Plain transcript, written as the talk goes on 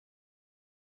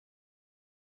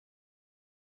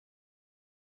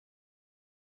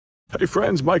Hey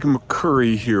friends, Mike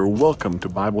McCurry here. Welcome to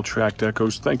Bible Tract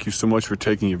Echoes. Thank you so much for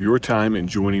taking of your time and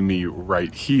joining me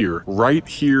right here. Right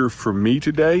here for me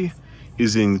today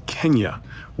is in Kenya.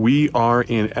 We are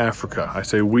in Africa. I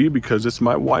say we because it's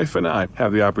my wife and I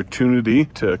have the opportunity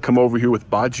to come over here with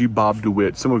Baji Bob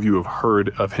DeWitt. Some of you have heard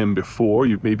of him before.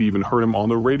 You've maybe even heard him on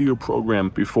the radio program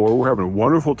before. We're having a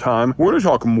wonderful time. We're going to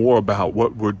talk more about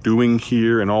what we're doing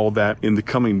here and all that in the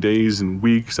coming days and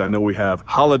weeks. I know we have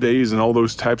holidays and all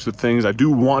those types of things. I do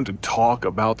want to talk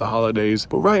about the holidays,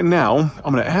 but right now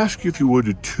I'm going to ask you if you would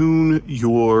to tune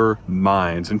your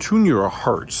minds and tune your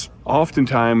hearts.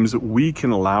 Oftentimes, we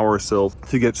can allow ourselves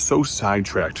to get so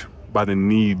sidetracked by the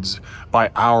needs,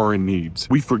 by our needs.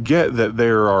 We forget that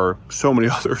there are so many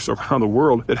others around the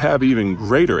world that have even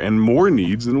greater and more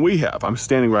needs than we have. I'm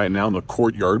standing right now in the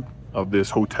courtyard of this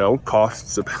hotel.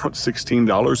 Costs about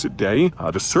 $16 a day.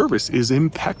 The service is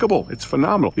impeccable. It's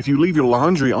phenomenal. If you leave your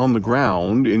laundry on the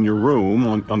ground in your room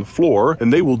on the floor,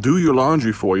 and they will do your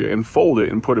laundry for you and fold it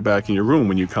and put it back in your room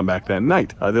when you come back that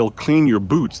night. They'll clean your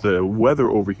boots. The weather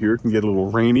over here can get a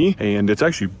little rainy, and it's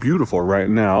actually beautiful right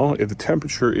now. The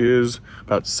temperature is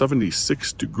about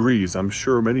 76 degrees. I'm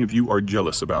sure many of you are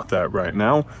jealous about that right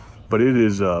now. But it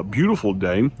is a beautiful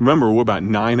day. Remember, we're about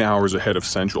 9 hours ahead of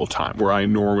Central Time, where I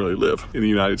normally live in the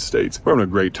United States. We're having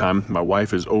a great time. My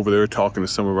wife is over there talking to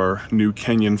some of our new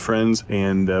Kenyan friends,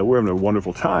 and we're having a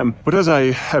wonderful time. But as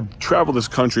I have traveled this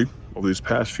country over these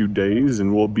past few days,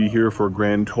 and we'll be here for a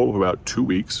grand total of about 2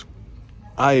 weeks,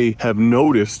 I have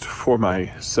noticed for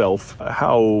myself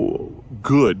how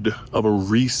good of a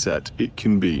reset it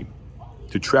can be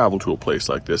to travel to a place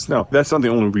like this. Now, that's not the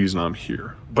only reason I'm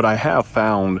here, but I have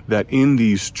found that in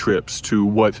these trips to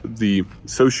what the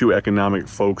socioeconomic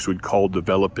folks would call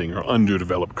developing or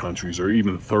underdeveloped countries, or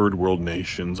even third world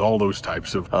nations, all those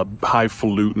types of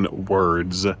highfalutin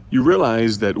words, you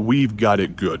realize that we've got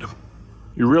it good.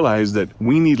 You realize that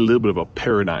we need a little bit of a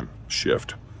paradigm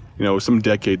shift. You know, some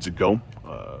decades ago,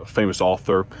 a famous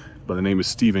author by the name of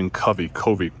Stephen Covey.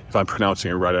 If I'm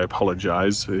pronouncing it right, I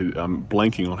apologize. I'm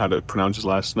blanking on how to pronounce his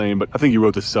last name, but I think he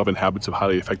wrote The 7 Habits of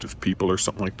Highly Effective People or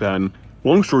something like that. And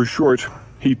long story short,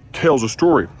 he tells a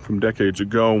story from decades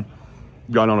ago.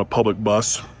 Got on a public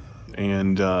bus,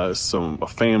 and a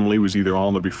family was either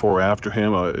on there before or after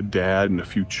him, a dad and a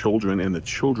few children, and the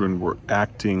children were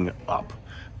acting up.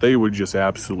 They were just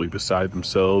absolutely beside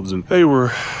themselves, and they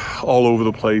were all over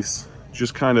the place,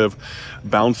 just kind of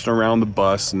bouncing around the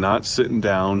bus, not sitting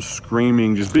down,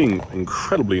 screaming, just being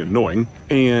incredibly annoying.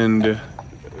 And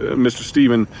Mr.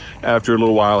 Stephen, after a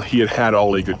little while, he had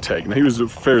all he could take. Now, he was a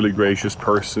fairly gracious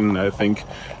person, I think,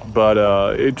 but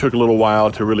it took a little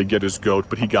while to really get his goat,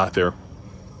 but he got there.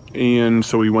 And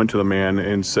so he went to the man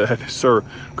and said, "Sir,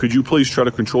 could you please try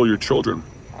to control your children?"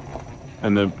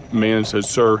 And the man said,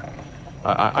 "Sir,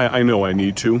 I know I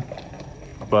need to,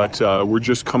 but we're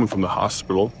just coming from the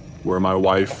hospital where my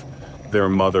wife, their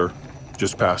mother,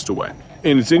 just passed away."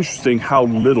 And it's interesting how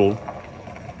little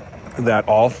that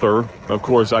author, of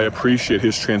course, I appreciate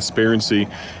his transparency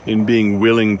in being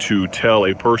willing to tell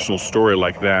a personal story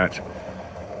like that.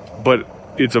 But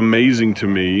it's amazing to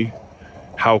me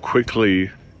how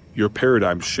quickly your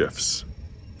paradigm shifts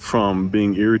from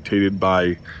being irritated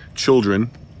by children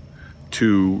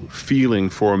to feeling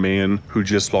for a man who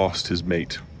just lost his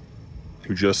mate,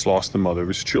 who just lost the mother of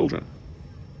his children.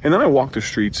 And then I walk the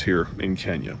streets here in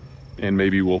Kenya, and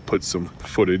maybe we'll put some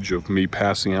footage of me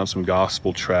passing out some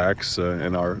gospel tracts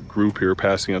and our group here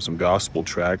passing out some gospel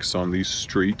tracts on these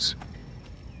streets.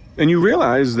 And you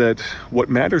realize that what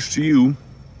matters to you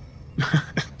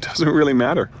doesn't really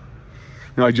matter.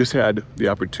 You know, I just had the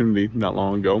opportunity not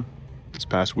long ago, this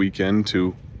past weekend,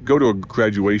 to go to a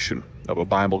graduation of a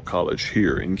Bible college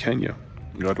here in Kenya.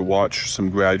 You got to watch some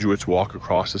graduates walk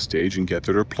across the stage and get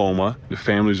their diploma. The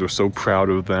families were so proud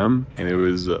of them, and it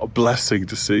was a blessing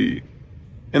to see.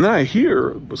 And then I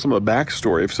hear some of the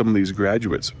backstory of some of these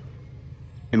graduates.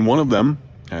 And one of them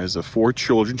has 4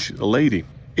 children. She's a lady.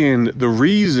 And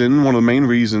one of the main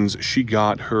reasons she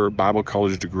got her Bible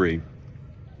college degree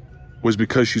was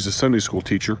because she's a Sunday school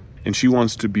teacher, and she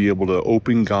wants to be able to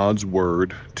open God's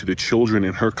word to the children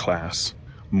in her class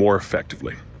more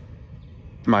effectively.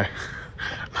 My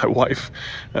wife,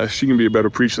 she can be a better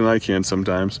preacher than I can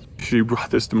sometimes. She brought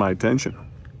this to my attention.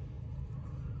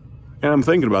 And I'm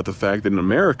thinking about the fact that in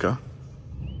America,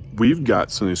 we've got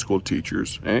Sunday school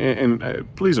teachers. And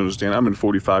please understand, I'm in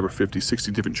 45 or 50,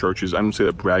 60 different churches. I don't say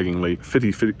that braggingly,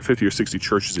 50 or 60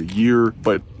 churches a year.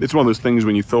 But it's one of those things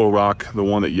when you throw a rock, the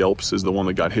one that yelps is the one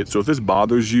that got hit. So if this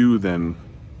bothers you, then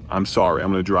I'm sorry.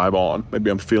 I'm going to drive on.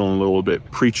 Maybe I'm feeling a little bit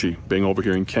preachy being over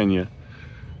here in Kenya.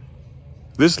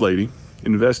 This lady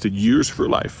invested years of her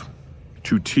life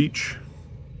to teach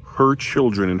her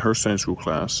children in her Sunday school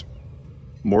class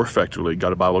more effectively,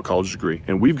 got a Bible college degree.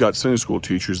 And we've got Sunday school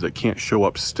teachers that can't show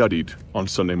up studied on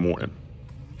Sunday morning.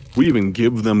 We even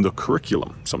give them the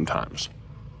curriculum sometimes,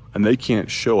 and they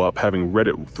can't show up having read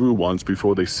it through once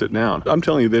before they sit down. I'm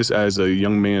telling you this as a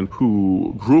young man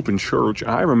who grew up in church.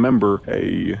 I remember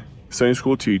a Sunday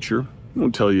school teacher, I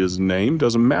won't tell you his name,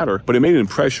 doesn't matter, but it made an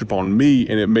impression upon me,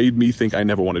 and it made me think I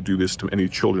never want to do this to any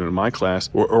children in my class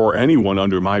or anyone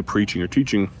under my preaching or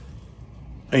teaching.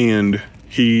 And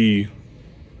we'd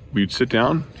sit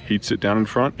down, he'd sit down in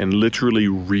front and literally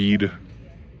read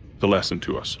the lesson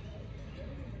to us.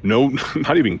 No,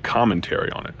 not even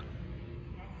commentary on it.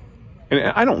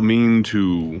 And I don't mean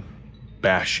to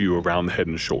bash you around the head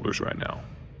and shoulders right now.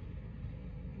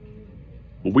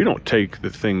 But we don't take the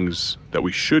things that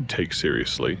we should take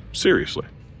seriously.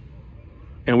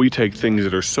 And we take things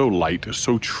that are so light,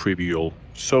 so trivial,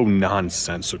 so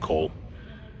nonsensical.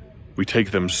 We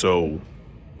take them so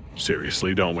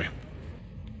seriously, don't we?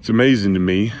 It's amazing to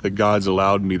me that God's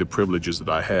allowed me the privileges that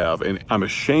I have, and I'm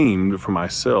ashamed for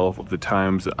myself of the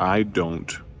times that I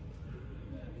don't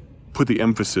put the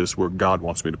emphasis where God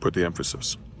wants me to put the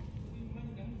emphasis.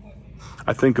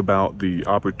 I think about the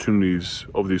opportunities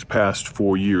over these past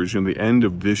 4 years. The end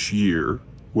of this year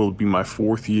will be my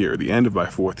 4th year, the end of my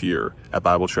 4th year at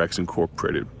Bible Tracts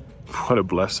Incorporated. What a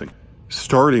blessing.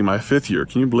 Starting my 5th year,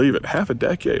 can you believe it? Half a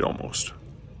decade almost.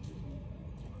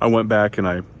 I went back and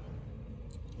I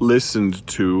listened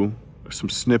to some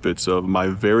snippets of my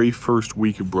very first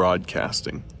week of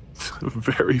broadcasting.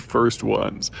 Very first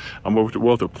ones. We'll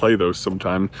have to play those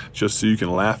sometime just so you can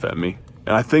laugh at me.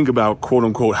 And I think about, quote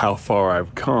unquote, how far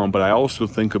I've come, but I also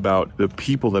think about the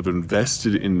people that have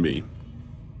invested in me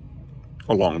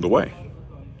along the way.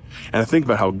 And I think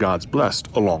about how God's blessed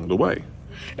along the way.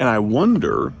 And I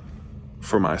wonder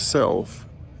for myself,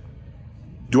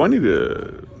 do I need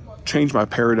to change my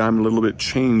paradigm a little bit,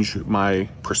 change my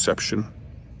perception?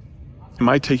 Am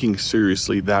I taking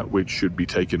seriously that which should be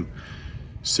taken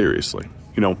seriously?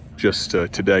 Just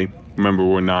today, remember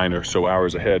we're 9 or so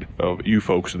hours ahead of you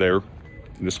folks there.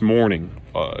 This morning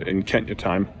in Kenya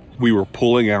time, we were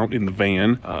pulling out in the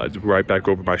van, right back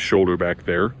over my shoulder back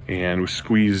there, and we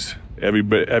squeeze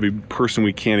every person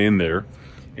we can in there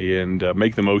and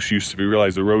make the most use of it. We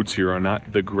realize the roads here are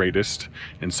not the greatest,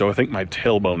 and so I think my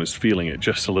tailbone is feeling it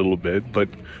just a little bit, but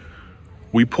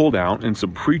we pulled out, and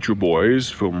some preacher boys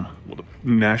from the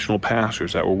national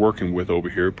pastors that we're working with over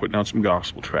here, putting out some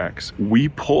gospel tracts. We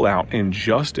pull out, and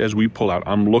just as we pull out,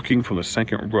 I'm looking from the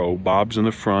second row. Bob's in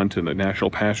the front, and the national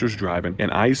pastor's driving, and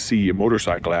I see a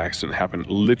motorcycle accident happen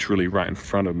literally right in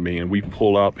front of me. And we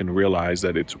pull up and realize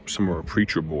that it's some of our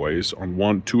preacher boys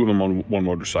on two of them on one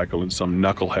motorcycle, and some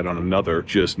knucklehead on another,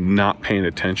 just not paying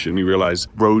attention. We realize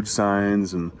road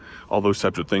signs and all those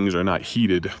types of things are not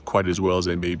heeded quite as well as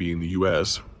they may be in the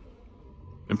U.S.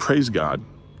 And praise God,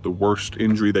 the worst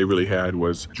injury they really had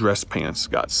was dress pants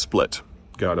got split,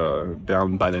 got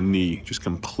down by the knee, just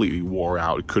completely wore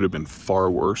out. It could have been far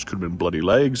worse, could have been bloody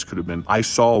legs, could have been... I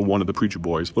saw one of the preacher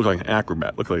boys look like an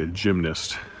acrobat, look like a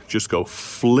gymnast, just go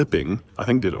flipping. I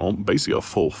think did basically a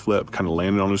full flip, kind of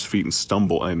landed on his feet and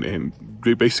stumbled and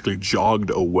basically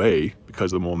jogged away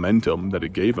because of the momentum that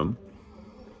it gave him.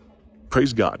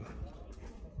 Praise God.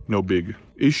 No big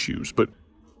issues, but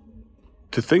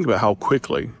to think about how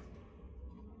quickly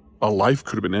a life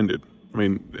could have been ended. I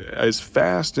mean, as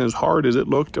fast and as hard as it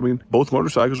looked, both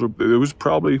motorcycles it was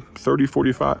probably 30,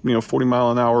 45, 40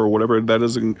 mile an hour or whatever that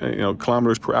is in,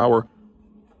 kilometers per hour.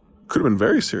 Could have been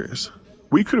very serious.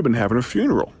 We could have been having a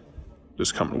funeral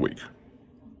this coming week.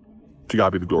 To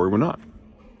God be the glory, we're not.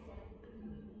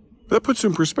 But that puts it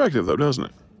in perspective though, doesn't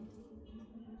it?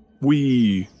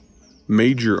 We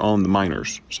major on the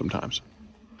minors sometimes.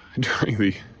 During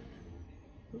the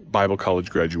Bible college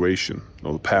graduation,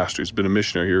 the pastor has been a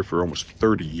missionary here for almost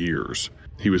 30 years.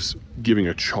 He was giving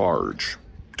a charge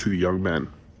to the young men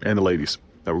and the ladies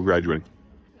that were graduating.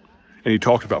 And he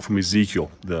talked about from Ezekiel,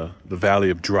 the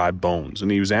valley of dry bones. And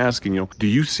he was asking, do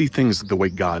you see things the way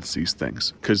God sees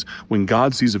things? Because when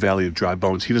God sees a valley of dry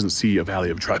bones, he doesn't see a valley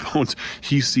of dry bones.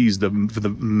 He sees the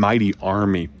mighty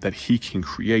army that he can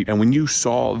create. And when you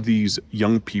saw these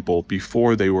young people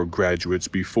before they were graduates,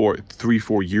 before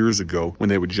 3-4 years ago, when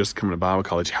they were just coming to Bible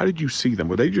college, how did you see them?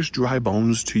 Were they just dry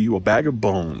bones to you, a bag of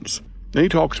bones? And he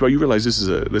talks about, you realize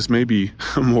this may be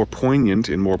more poignant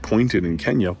and more pointed in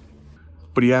Kenya.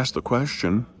 But he asked the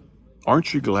question,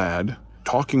 aren't you glad,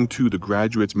 talking to the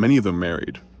graduates, many of them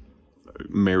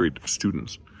married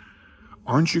students,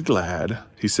 aren't you glad,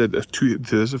 he said to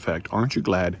this effect, aren't you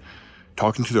glad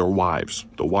talking to their wives,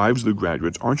 the wives of the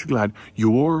graduates. Aren't you glad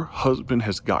your husband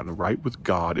has gotten right with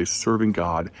God, is serving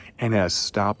God, and has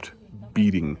stopped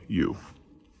beating you?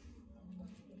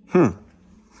 Now,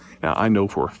 I know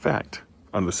for a fact,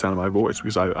 under the sound of my voice,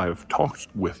 because I've talked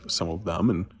with some of them,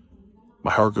 and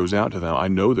my heart goes out to them. I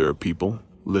know there are people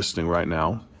listening right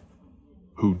now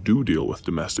who do deal with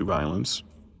domestic violence,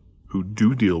 who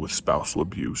do deal with spousal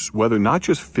abuse, whether not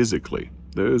just physically.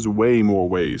 There's way more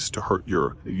ways to hurt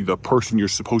the person you're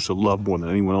supposed to love more than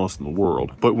anyone else in the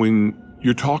world. But when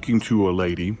you're talking to a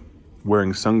lady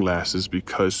wearing sunglasses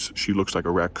because she looks like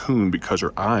a raccoon because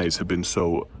her eyes have been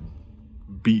so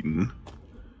beaten,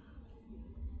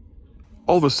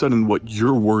 all of a sudden what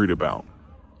you're worried about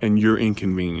and your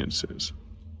inconveniences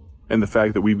and the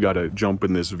fact that we've got to jump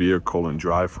in this vehicle and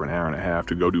drive for an hour and a half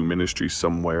to go do ministry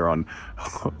somewhere on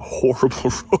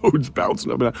horrible roads, bouncing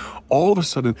up and down, all of a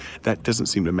sudden that doesn't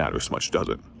seem to matter as much, does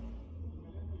it?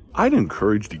 I'd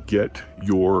encourage you to get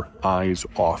your eyes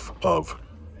off of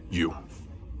you.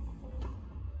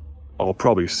 I'll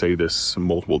probably say this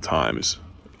multiple times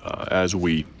as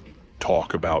we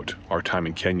talk about our time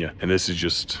in Kenya, and this is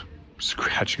just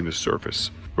scratching the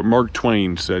surface. But Mark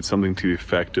Twain said something to the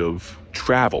effect of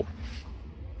travel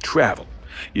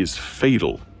is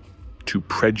fatal to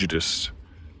prejudice,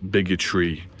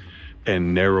 bigotry,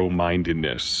 and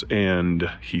narrow-mindedness. And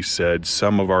he said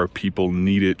some of our people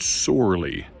need it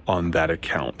sorely on that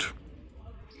account.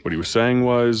 What he was saying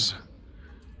was,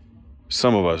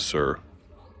 some of us are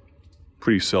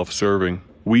pretty self-serving.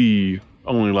 We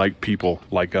only like people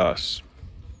like us.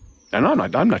 And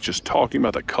I'm not just talking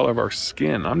about the color of our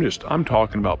skin. I'm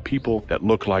talking about people that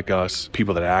look like us,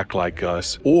 people that act like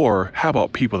us, or how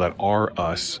about people that are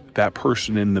us, that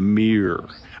person in the mirror.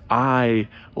 I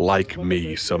like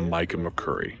me some Micah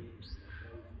McCurry.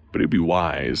 But it'd be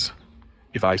wise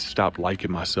if I stopped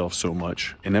liking myself so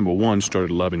much and number one,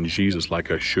 started loving Jesus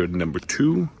like I should. Number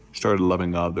two, started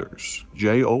loving others.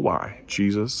 J-O-Y,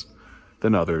 Jesus,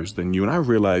 then others, then you. And I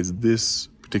realize this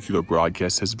particular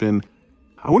broadcast has been,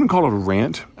 I wouldn't call it a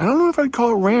rant. I don't know if I'd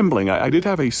call it rambling. I did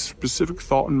have a specific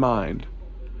thought in mind,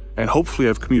 and hopefully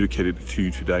I've communicated it to you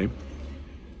today.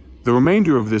 The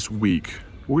remainder of this week,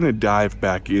 we're going to dive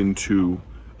back into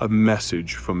a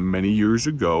message from many years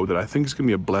ago that I think is going to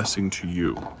be a blessing to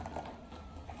you.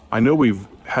 I know we've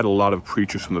had a lot of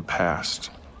preachers from the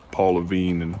past, Paul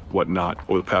Levine and whatnot,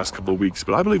 over the past couple of weeks,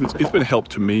 but I believe it's been a help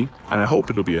to me, and I hope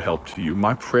it'll be a help to you.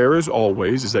 My prayer, as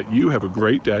always, is that you have a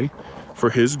great day. For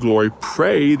His glory,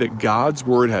 pray that God's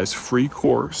Word has free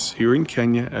course here in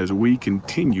Kenya as we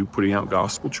continue putting out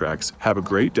gospel tracts. Have a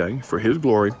great day for His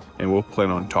glory, and we'll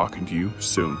plan on talking to you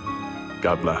soon.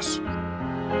 God bless.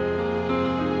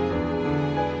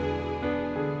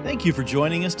 Thank you for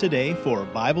joining us today for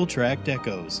Bible Tract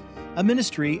Echoes, a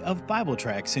ministry of Bible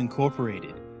Tracts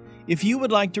Incorporated. If you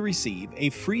would like to receive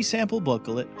a free sample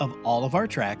booklet of all of our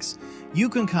tracts, you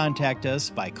can contact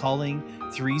us by calling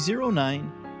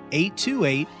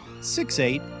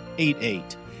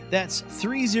 309-828-6888. That's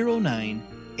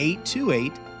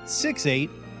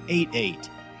 309-828-6888.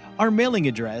 Our mailing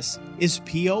address is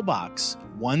P.O. Box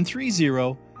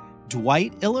 130,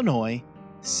 Dwight, Illinois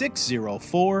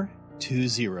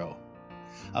 60420.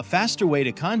 A faster way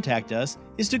to contact us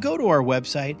is to go to our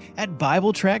website at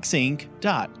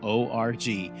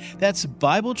BibleTractsInc.org. That's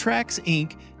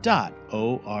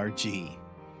BibleTractsInc.org.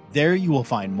 There you will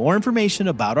find more information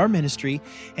about our ministry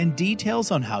and details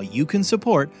on how you can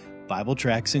support Bible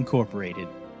Tracts Incorporated.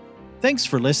 Thanks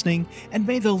for listening, and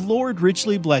may the Lord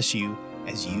richly bless you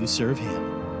as you serve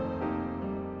Him.